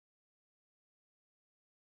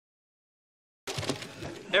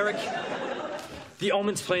Eric, the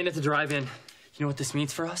Omen's playing at the drive-in. You know what this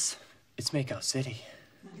means for us? It's Makeout City.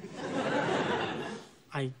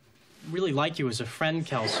 I really like you as a friend,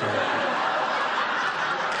 Kelso.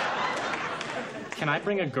 Can I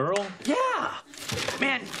bring a girl? Yeah!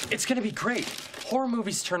 Man, it's gonna be great. Horror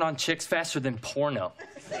movies turn on chicks faster than porno.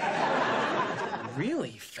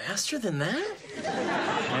 Really? Faster than that?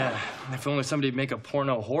 Yeah, if only somebody'd make a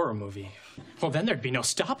porno horror movie. Well, then there'd be no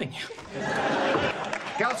stopping you.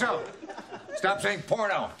 Kelso, stop saying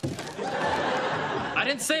porno. I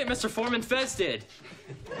didn't say it, Mr. Foreman. Fez did.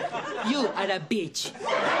 You are a bitch.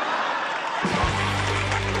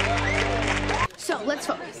 So, let's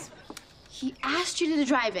focus. He asked you to the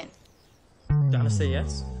drive-in. Donna say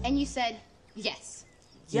yes? And you said yes.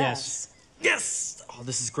 Yes. Yes! Oh,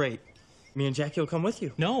 this is great. Me and Jackie will come with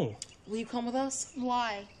you. No. Will you come with us?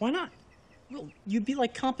 Why? Why not? Well, you'd be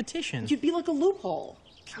like competition. You'd be like a loophole.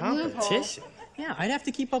 Competition? Yeah, I'd have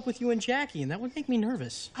to keep up with you and Jackie, and that would make me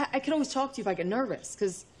nervous. I could always talk to you if I get nervous,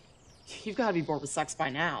 because you've got to be bored with sex by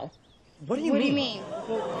now. What do you mean?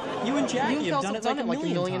 Well, You and Jackie you have done it like a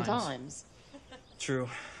million times. times. True.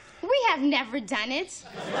 We have never done it.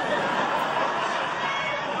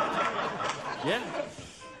 Yeah.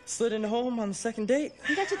 Slid into home on the second date.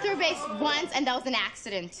 You got to third base once, and that was an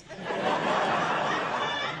accident.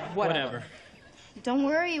 Whatever. Don't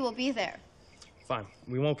worry, we'll be there. Fine,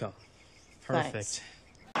 we won't come. Perfect.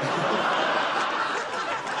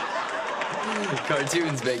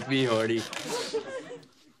 Cartoons make me horny.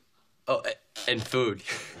 Oh, and food.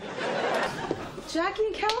 Jackie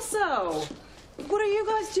and Kelso, what are you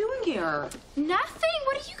guys doing here? Nothing.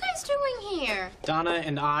 What are you guys doing here? Donna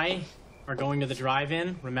and I are going to the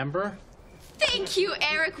drive-in, remember? Thank you,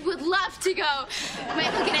 Eric. Would love to go.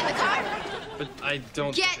 Michael, get in the car. But I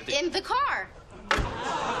don't... Get in the car.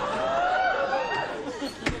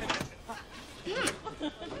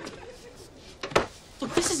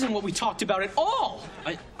 Look, this isn't what we talked about at all.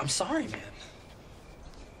 I'm sorry, man.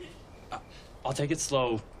 I'll take it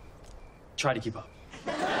slow. Try to keep up.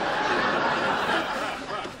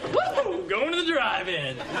 Woo! Going to the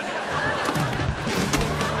drive-in.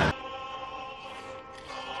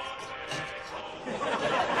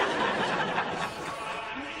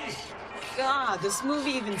 God, this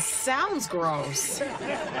movie even sounds gross.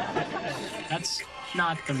 That's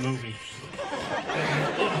not the movie.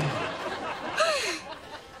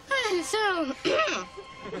 So, you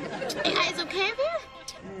guys okay up here?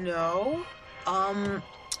 No. I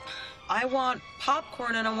want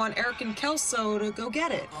popcorn and I want Eric and Kelso to go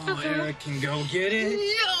get it. Oh, Eric can go get it.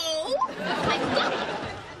 No.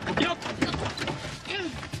 Yep.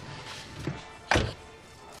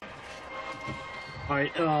 All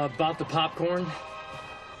right, about the popcorn,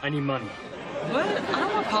 I need money. What? I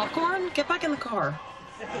don't want popcorn. Get back in the car.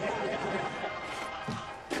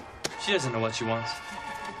 She doesn't know what she wants.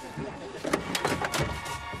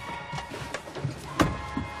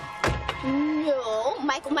 No,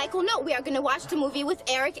 Michael, no. We are going to watch the movie with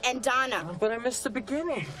Eric and Donna. But I missed the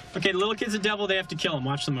beginning. Okay, the little kid's a devil. They have to kill him.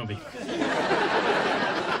 Watch the movie. Look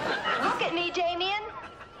at me, Damien.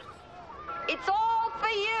 It's all for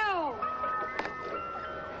you.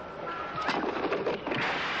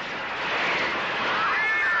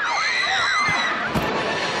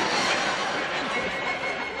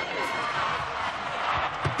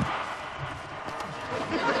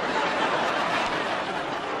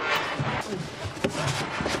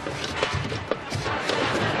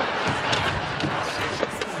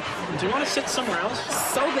 Do you want to sit somewhere else?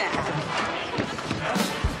 So bad.